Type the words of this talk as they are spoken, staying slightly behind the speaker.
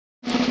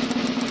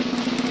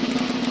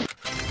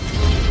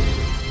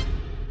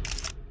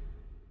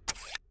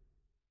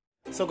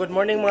So good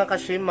morning mga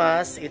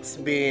kashimas. It's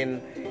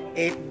been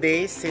 8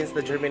 days since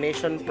the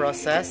germination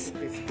process.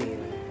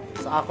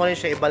 15. So ako rin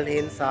siya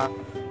ibalhin sa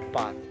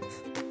pot.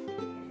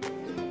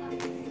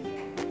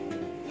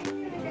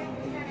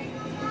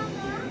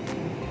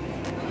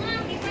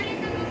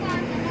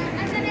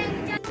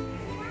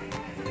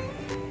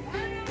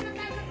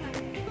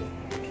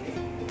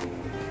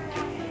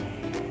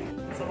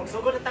 So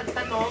magsugod na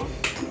tagtanong.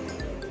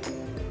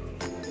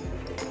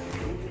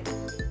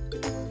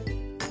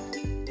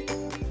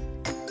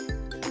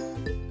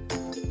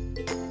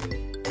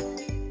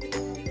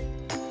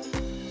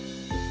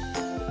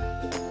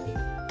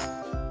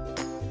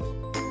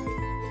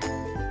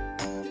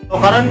 So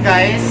karon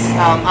guys,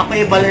 ako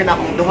ibalhin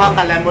akong duha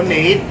ka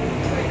lemonade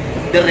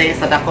dire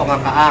sa dako nga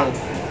kaang.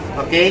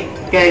 Okay?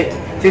 Kay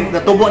since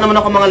natubo naman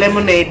ako mga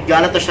lemonade,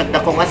 gana to siya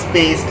dako nga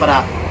space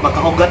para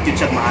makaugat yun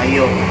siya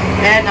maayo.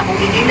 And akong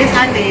iilis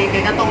ani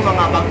kay katong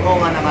mga bag-o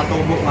nga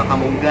nakatubo nga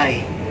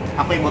kamunggay.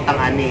 Ako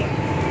ibutang ani.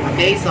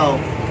 Okay? So,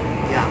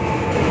 yeah.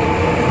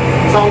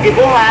 So ang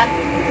gibuhat,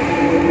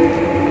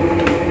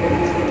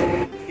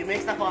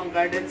 i-mix ako ang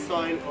garden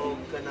soil o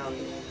kanang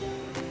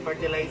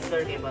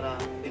fertilizer kay para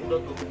dito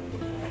to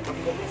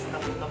tapos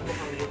ang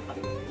lupa.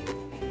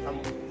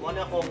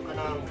 Wala akong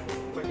kanang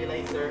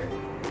fertilizer.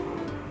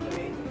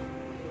 Okay?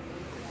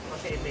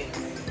 Kasi i-mix.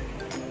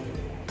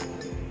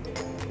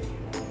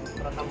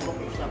 Para tampok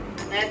yung siya.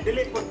 And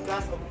delete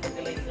podcast of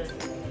fertilizer.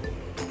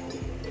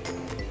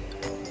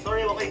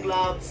 Sorry, okay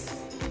gloves.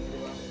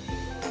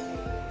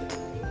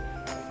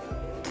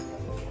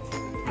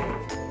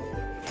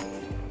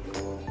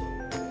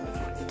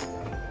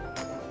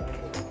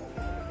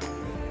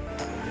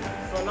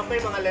 So, na pa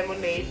yung mga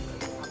lemonade.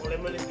 Ako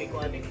lemonade kay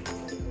ko ani.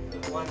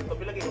 1,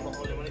 kapila kayo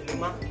ako lemonade?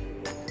 5.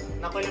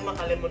 Na ko 5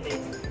 ka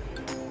lemonade.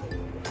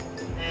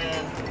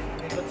 And,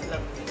 ikot sila.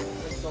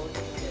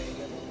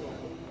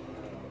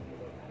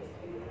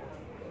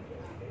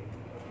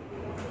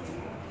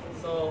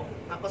 So,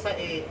 ako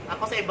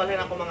sa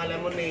ibalhin ako mga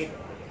lemonade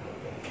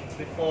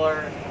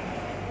before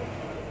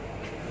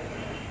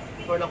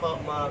na ko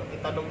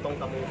itanong tong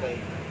kamunggay.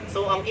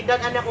 So, ang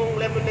edad ana kong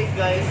lemonade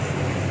guys,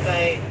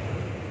 kay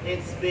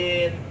it's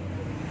been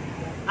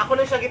ako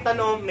na siya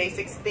gitanom May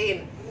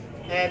 16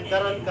 and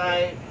karon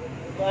kay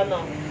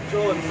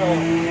June. So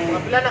mga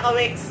pila na ka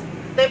weeks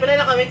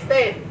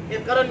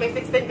and karon May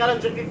 16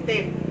 karon June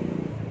 15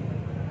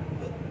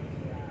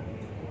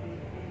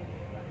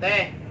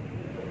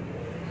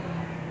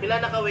 pila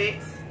na ka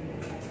weeks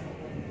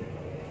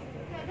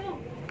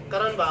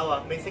karon ba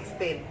May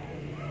 16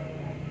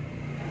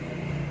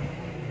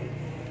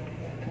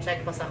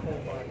 check pa sa akong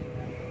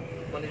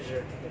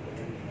manager.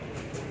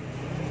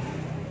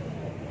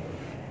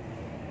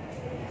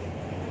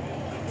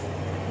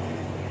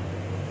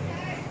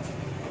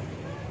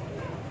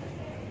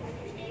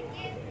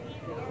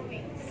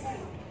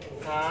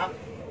 Ha?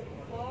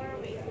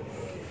 4 weeks.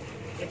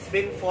 It's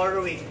been 4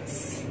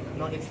 weeks.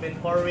 No, it's been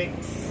 4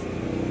 weeks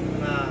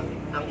na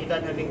ang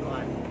edad na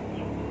lingkuhan.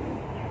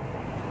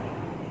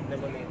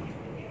 Lemonade.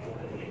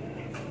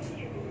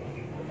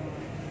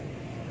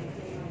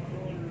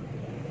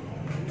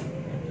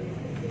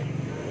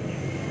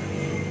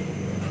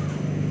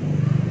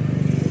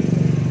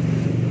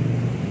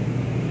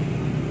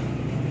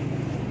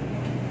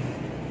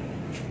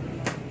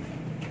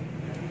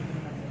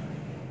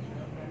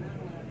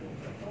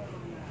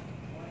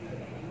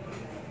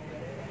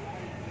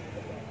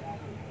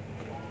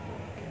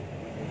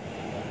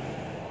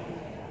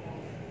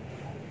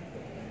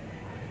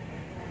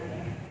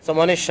 So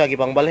mo ni siya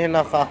gibangbalhin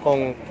na ka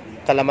akong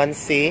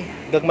kalamansi.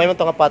 Gagmay man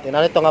to nga pot.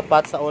 Inani to nga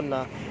pot sa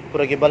una,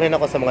 pero gibalhin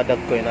ako sa mga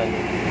dagko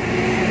inani.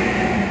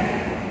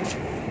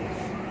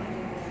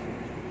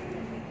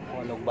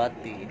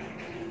 Alugbati.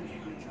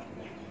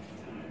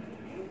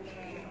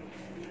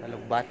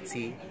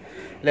 Alugbati.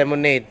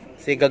 Lemonade.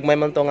 Si gagmay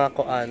man to nga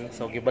kuan.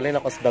 So gibalhin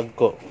ako sa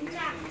dagko.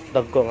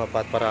 Dagko nga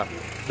pot para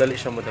dali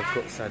siya mo dagko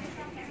sad.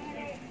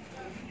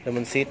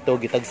 Lemonsito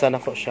gitagsan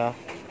ako siya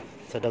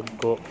sa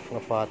dagko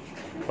nga pot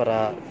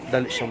para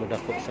dali siya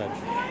madako sad.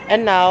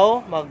 And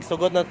now,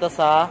 magsugod na ta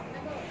sa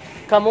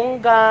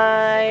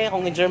kamunggay.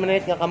 Kung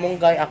i-germinate nga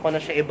kamunggay, ako na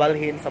siya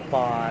ibalhin sa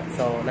pot.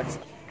 So, let's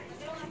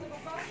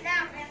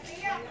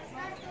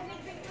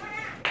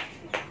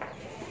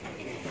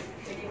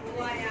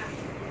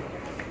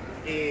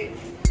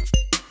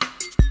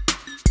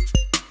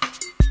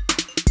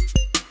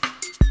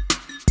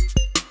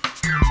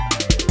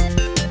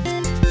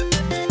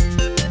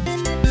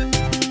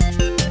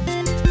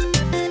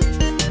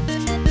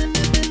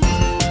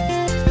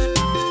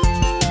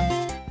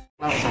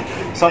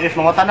So if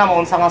mga tanang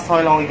mo unsa nga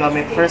soil ang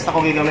gigamit, first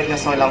ako gigamit nga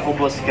soil ang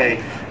ubos kay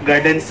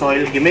garden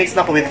soil. Gimix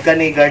na ko with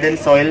kani garden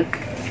soil,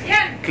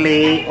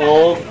 clay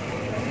o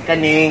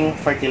kaning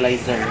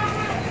fertilizer.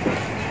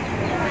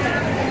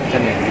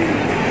 Kani.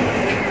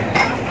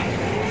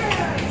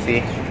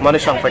 See, mo na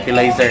siyang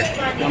fertilizer.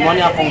 Mo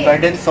ni akong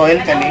garden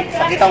soil kani.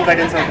 Sakita ang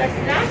garden soil.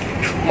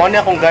 Mo ni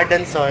akong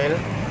garden soil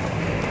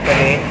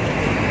kani.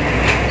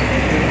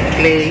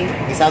 Clay,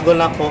 isagol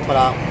na ko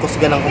para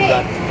kusgan ang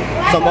ugat.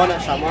 So mo na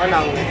siya, mo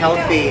nang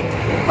healthy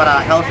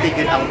para healthy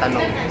good ang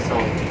tanong. So,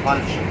 mo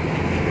na siya.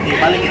 Okay,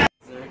 balik na.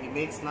 Sir,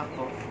 i-mix na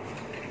ko.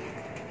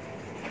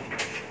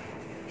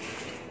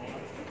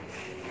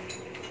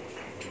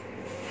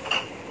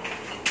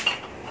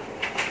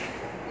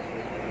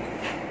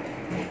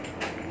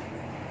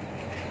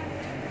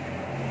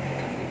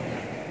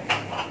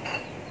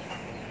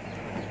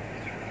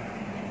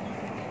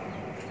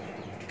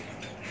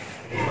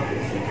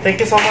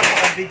 Thank you so much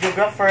our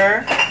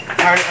videographer,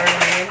 Carl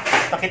Erwin.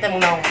 Pakita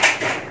mo na ako.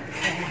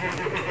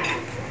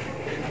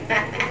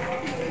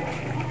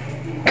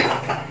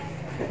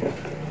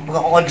 Huwag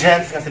ako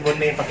audience kasi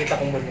bunay, pakita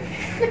kong bunay.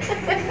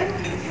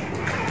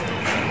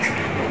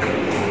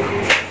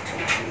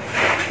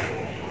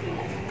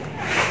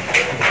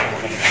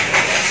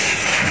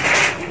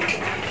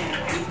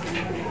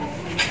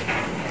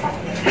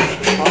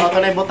 Ito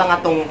na ibutang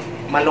atong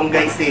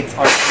malunggay seeds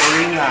or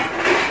moringa.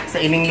 Sa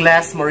in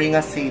English,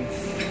 moringa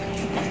seeds.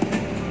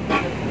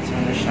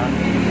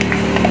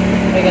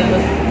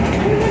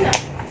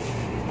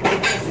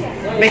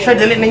 Make sure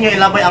dili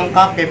ninyo ilabay ang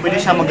cup kaya pwede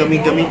siya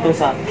magamit-gamit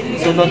sa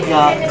sunod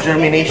nga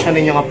germination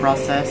ninyo nga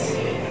process.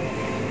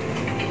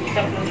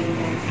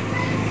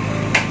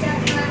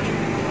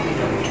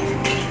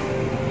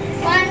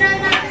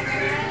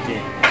 Okay.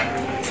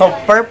 So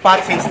per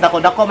pot since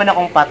dako man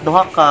akong pot,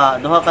 duha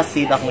ka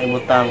seed akong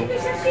imutang.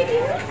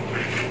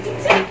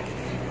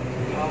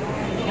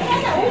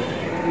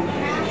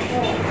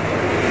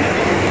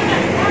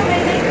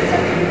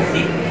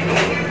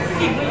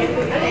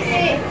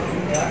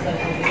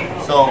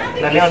 So,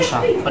 nalihan siya.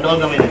 Padoon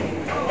kami lang.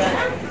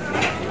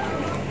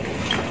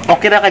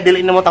 Okay na kay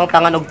dili na mo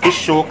tangan og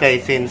tissue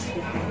kay since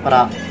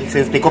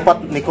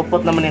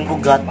nikupot naman yung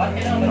ugat.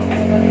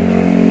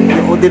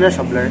 Udi na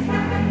siya blur.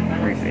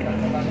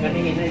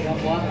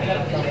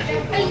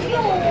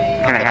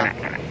 Kana.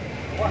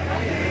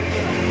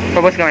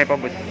 Pabos kamay,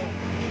 pabos.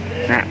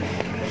 Na.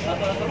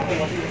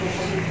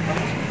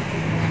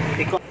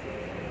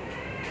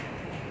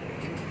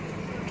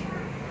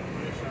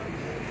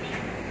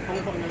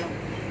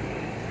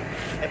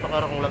 Ay,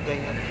 pakara kong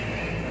lagay nga.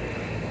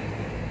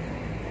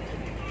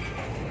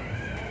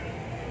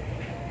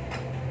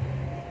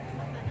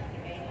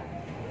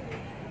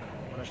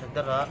 Ano siya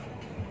dara?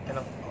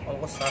 Yan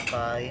ang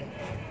usakay.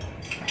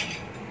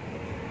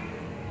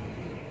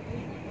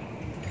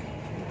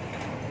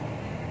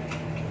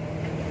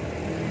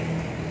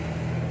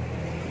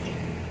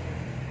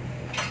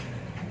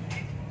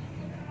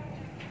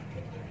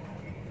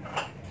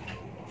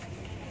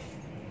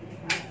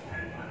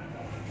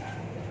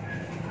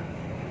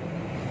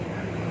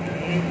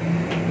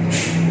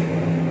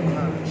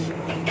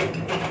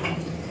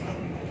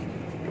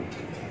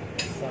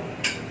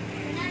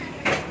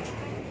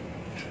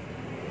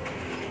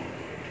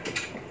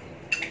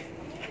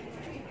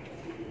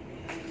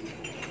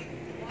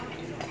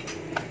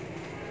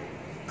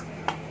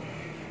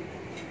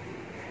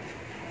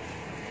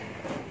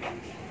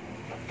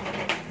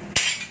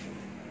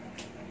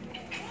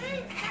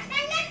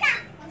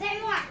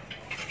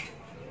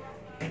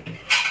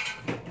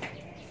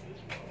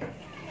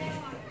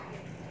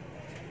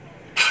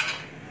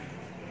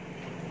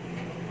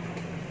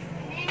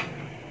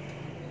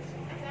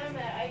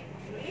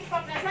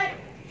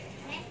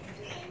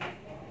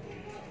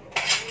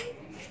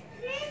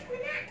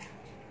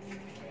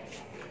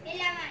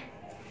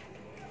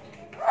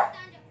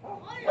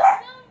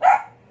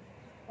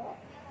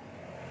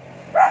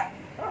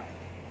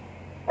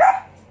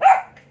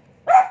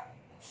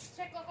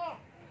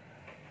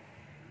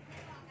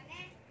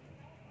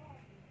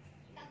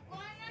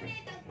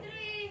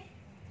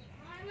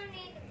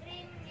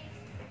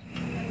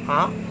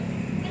 Ha?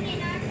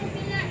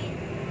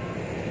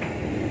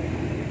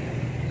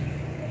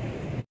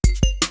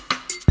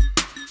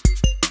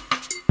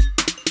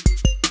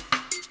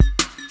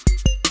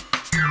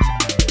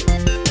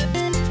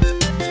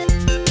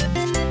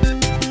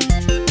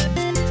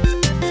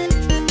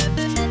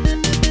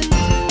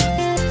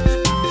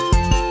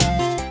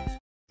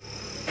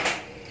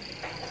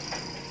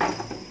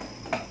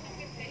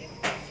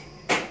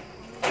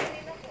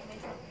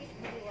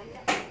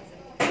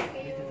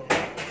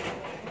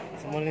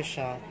 Muli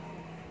siya.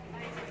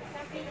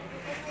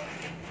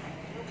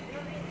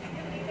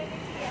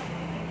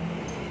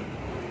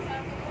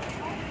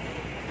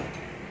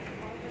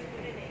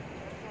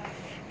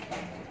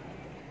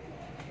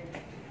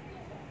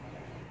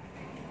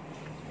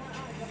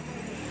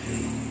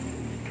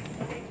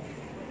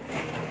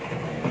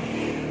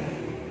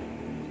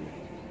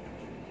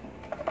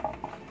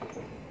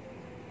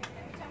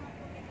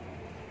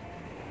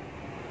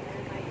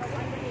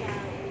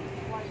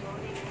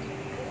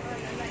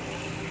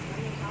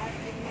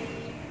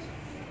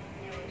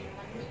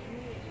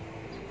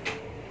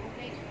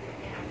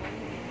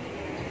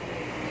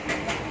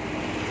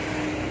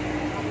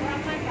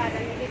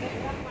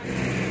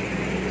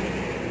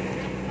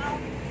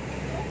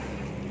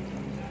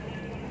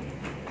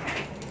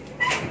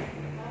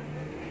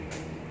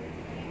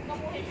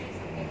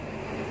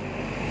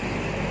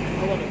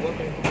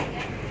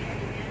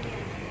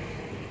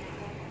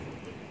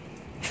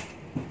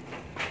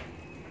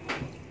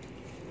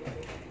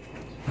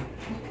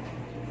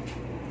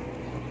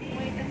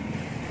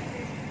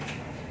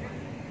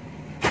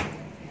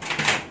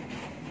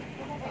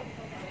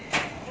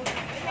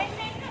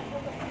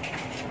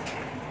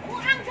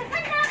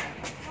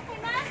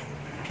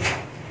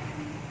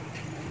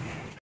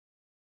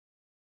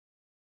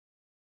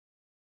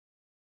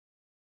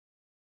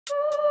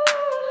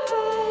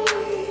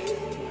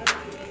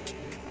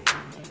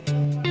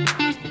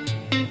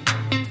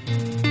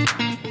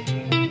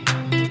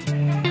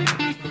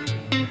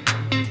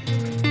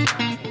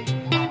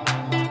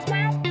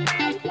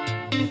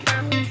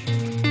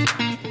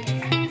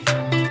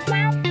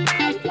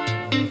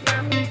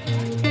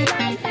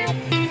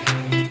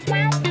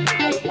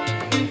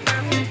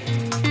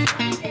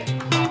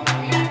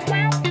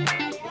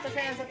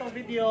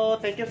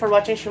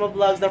 watching Shimo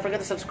Vlogs. Don't forget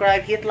to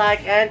subscribe, hit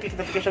like, and click the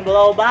notification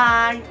below.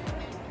 Bye!